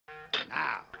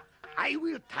I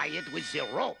will tie it with the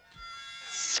rope.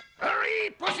 Hurry,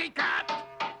 pussycat!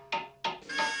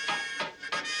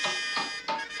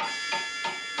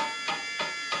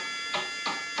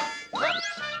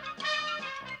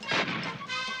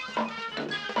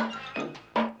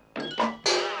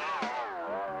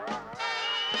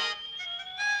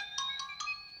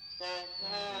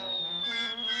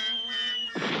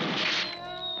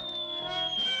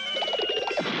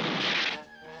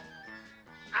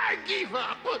 I give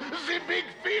up. The big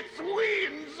feet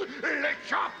wins. The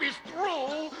chop is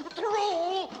through.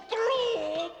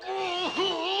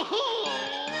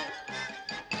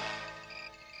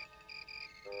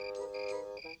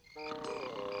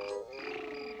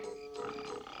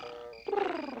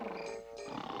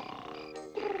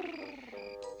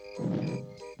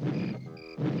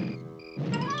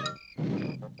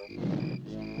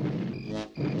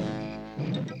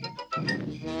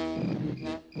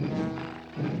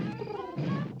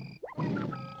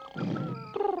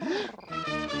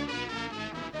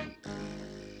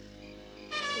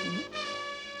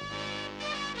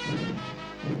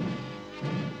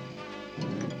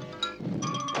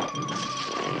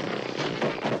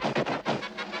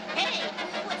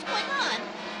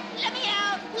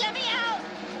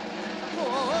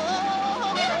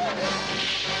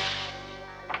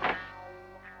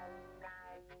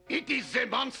 It is the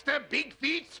monster Big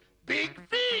Feet's Big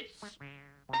Feet!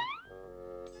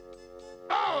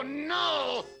 Oh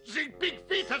no! The Big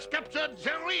Feet has captured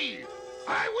Jerry!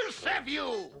 I will save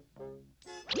you!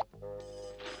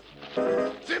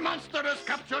 The monster has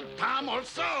captured Tom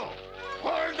also!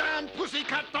 Hold on,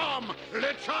 Pussycat Tom!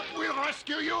 The chop will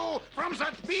rescue you from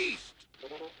that beast!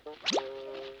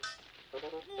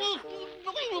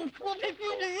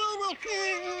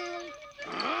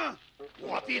 Huh?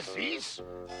 What is this?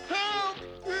 Help!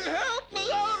 Help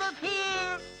me out of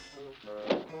here!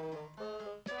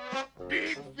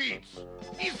 Big Feet,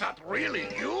 is that really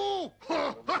you?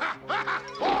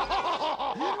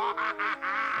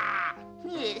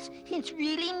 Yes, it's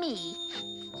really me.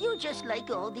 You're just like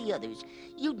all the others.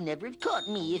 You'd never have caught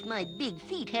me if my big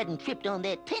feet hadn't tripped on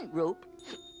that tent rope.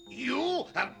 You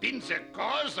have been the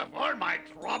cause of all my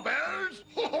troubles?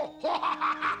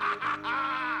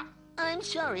 I'm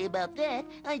sorry about that.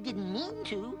 I didn't mean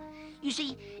to. You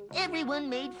see, everyone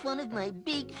made fun of my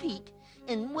big feet.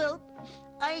 And, well,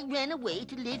 I ran away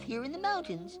to live here in the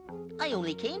mountains. I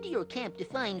only came to your camp to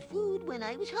find food when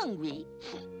I was hungry.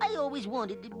 I always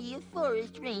wanted to be a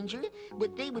forest ranger,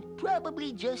 but they would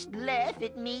probably just laugh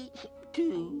at me,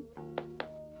 too.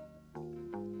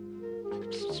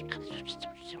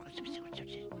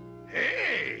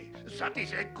 Hey, that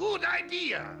is a good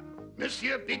idea.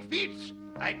 Monsieur Big Feet,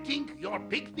 I think your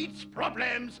Big Feet's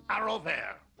problems are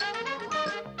over.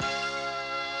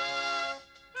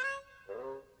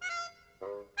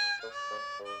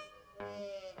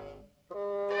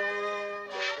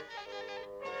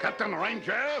 Captain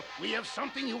Ranger, we have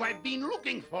something you have been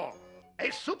looking for.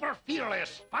 A super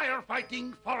fearless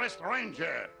firefighting forest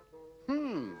ranger.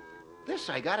 This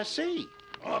I gotta see.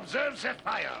 Observe the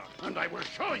fire, and I will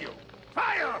show you.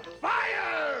 Fire!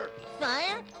 Fire!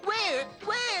 Fire? Where?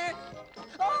 Where?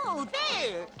 Oh,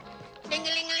 there!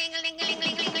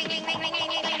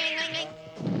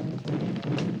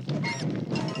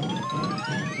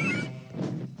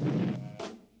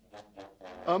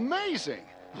 Amazing.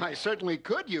 I certainly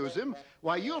could use him.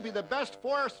 Why, you'll be the best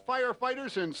forest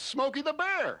firefighters in Smokey the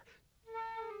Bear.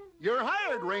 You're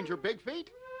hired, Ranger Big Feet.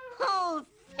 Oh,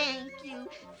 thank you.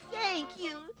 Thank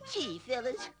you. Gee,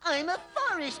 fellas, I'm a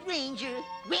forest ranger.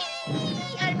 Whee!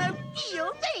 I'm a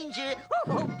real ranger.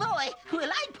 Oh, boy,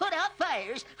 will I put out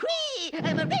fires. Whee!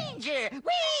 I'm a ranger.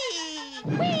 Whee!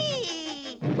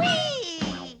 Whee!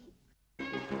 Whee!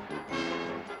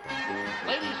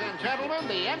 Ladies and gentlemen,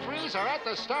 the entries are at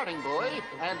the starting buoy,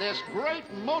 and this great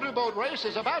motorboat race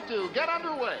is about to get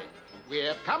underway. We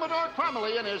have Commodore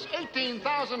Cromley in his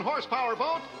 18,000 horsepower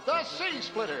boat, the Sea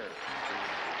Splitter.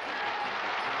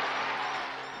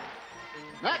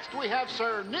 Next, we have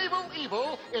Sir Knievel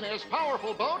Evil in his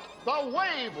powerful boat, the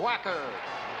Wave Whacker.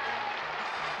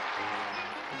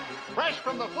 Fresh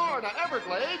from the Florida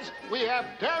Everglades, we have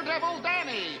Daredevil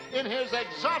Danny in his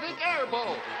exotic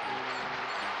airboat.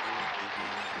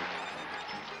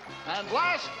 And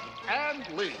last and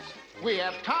least, we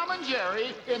have Tom and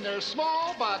Jerry in their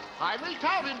small but highly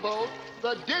touted boat,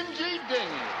 the Dingy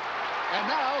Dinghy. And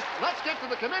now, let's get to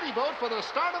the committee boat for the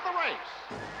start of the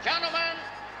race. Gentlemen,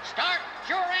 start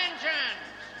your engines!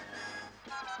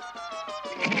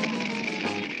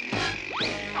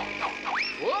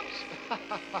 Whoops.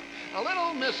 A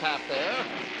little mishap there.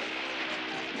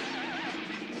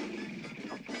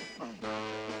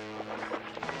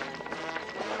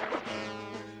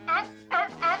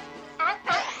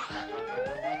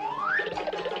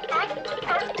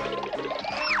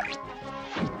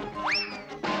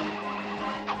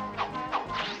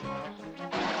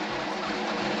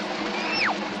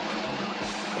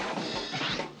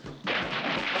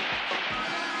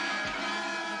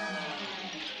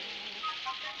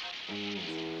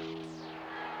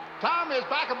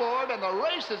 back aboard, and the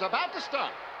race is about to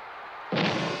start.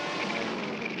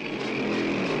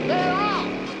 They're off!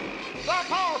 The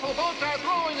powerful boats are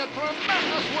throwing a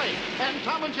tremendous weight, and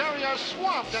Tom and Jerry are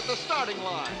swamped at the starting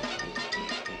line.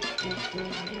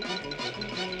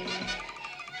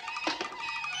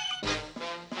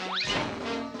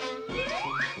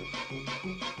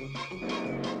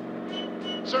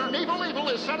 Sir Evil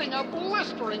is setting a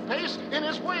blistering pace in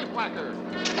his wave whacker.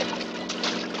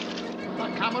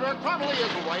 But Commodore Crumbly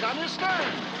is right on his stern.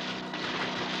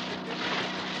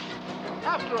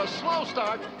 After a slow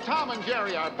start, Tom and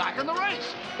Jerry are back in the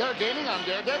race. They're gaining on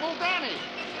Daredevil Danny.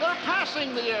 They're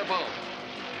passing the airboat.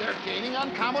 They're gaining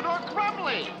on Commodore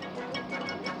Crumbly.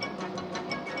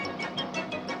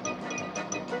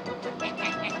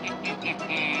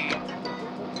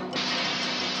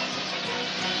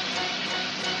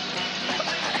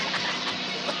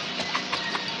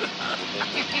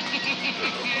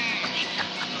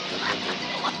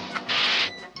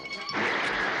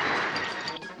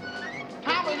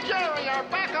 Tom and Jerry are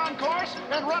back on course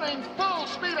and running full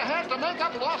speed ahead to make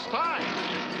up lost time.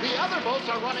 The other boats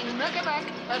are running neck and neck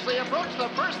as they approach the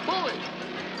first buoy.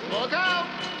 Look out!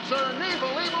 Sir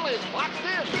Evil is locked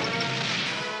in.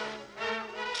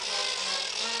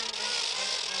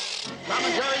 Tom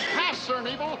and Jerry pass Sir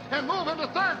Evil and move into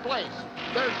third place.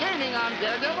 They're gaining on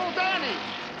Daredevil Danny.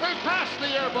 They pass the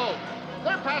airboat.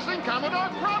 They're passing Commodore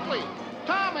Crumbly.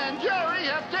 Tom and Jerry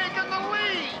have taken the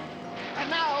lead. And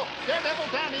now, Daredevil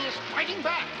Danny is fighting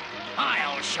back.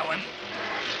 I'll show him.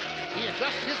 He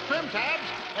adjusts his trim tabs,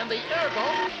 and the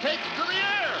airboat takes to the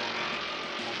air.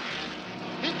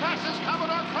 He passes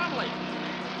Commodore Crumbly.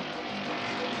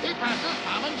 He passes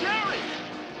Tom and Jerry.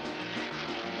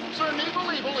 Sir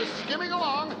Evil is skimming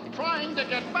along, trying to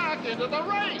get back into the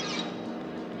race.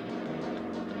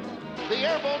 The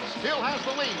airboat still has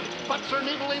the lead, but Sir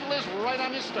Evil is right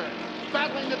on his stern,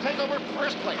 battling to take over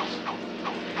first place.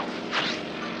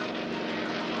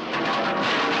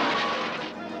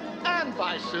 And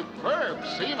by superb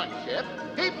seamanship,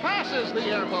 he passes the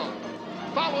airboat,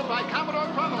 followed by Commodore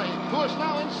Crumbly, who is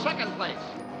now in second place,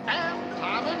 and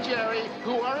Tom and Jerry,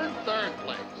 who are in third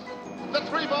place. The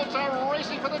three boats are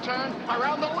racing for the turn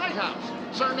around the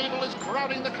lighthouse. Sir Evil is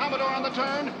crowding the Commodore on the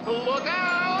turn. Look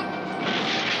out!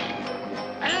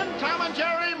 And Tom and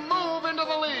Jerry move into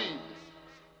the lead.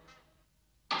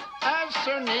 As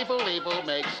Sir Evil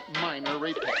makes minor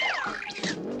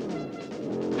repairs.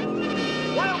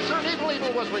 While Sir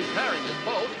Evil was repairing his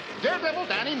boat, Daredevil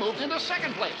Danny moved into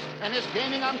second place and is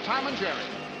gaining on Tom and Jerry.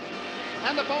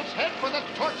 And the boats head for the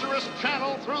tortuous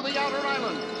channel through the outer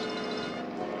islands.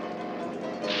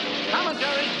 Tom and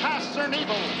Jerry pass Sir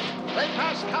Evil. They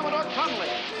pass Commodore Crumbly.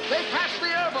 They pass the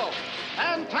airboat.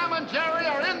 And Tom and Jerry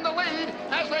are in the lead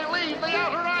as they leave the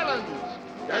outer islands.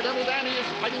 Daredevil Danny is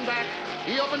fighting back.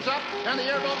 He opens up, and the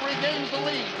airboat regains the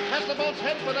lead as the boats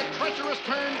head for the treacherous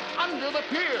turn under the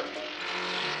pier.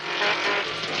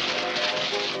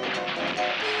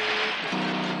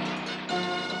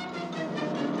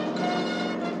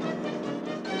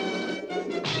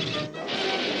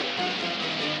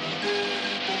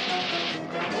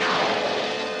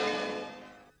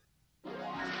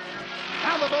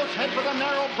 Now the boats head for the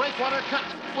narrow breakwater cut,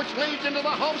 which leads into the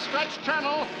homestretch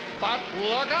channel. But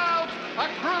look out! A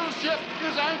cruise ship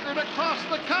is anchored across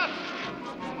the cut.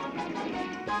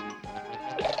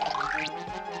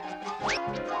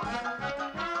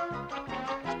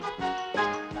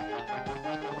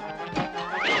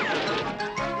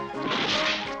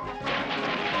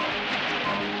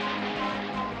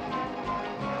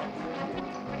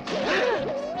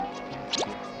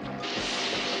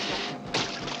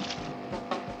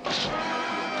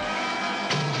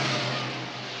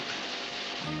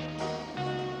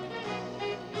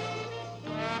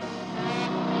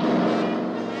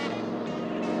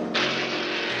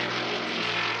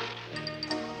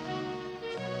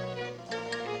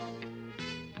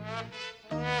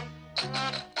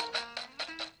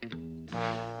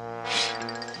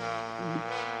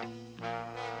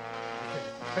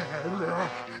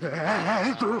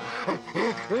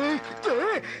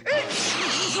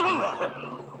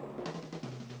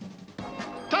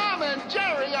 Tom and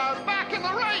Jerry are back in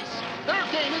the race. They're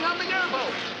gaining on the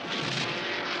airboat.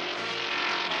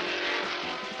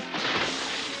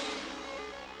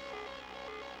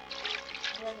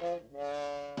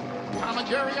 Tom and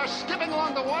Jerry are skipping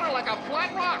along the water like a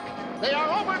flat rock. They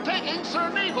are overtaking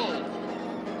Sir Evil.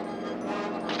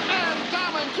 And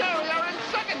Tom and Jerry are in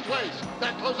second place.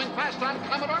 They're closing fast on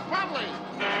Commodore Crumbly.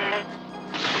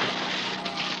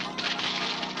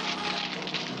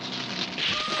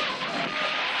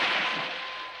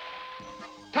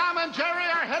 Tom and Jerry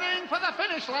are heading for the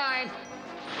finish line.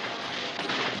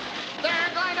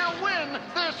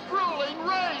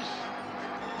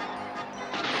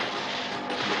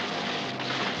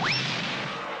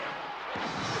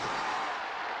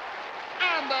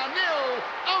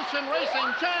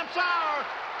 racing champs are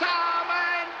Tom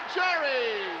and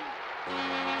Jerry.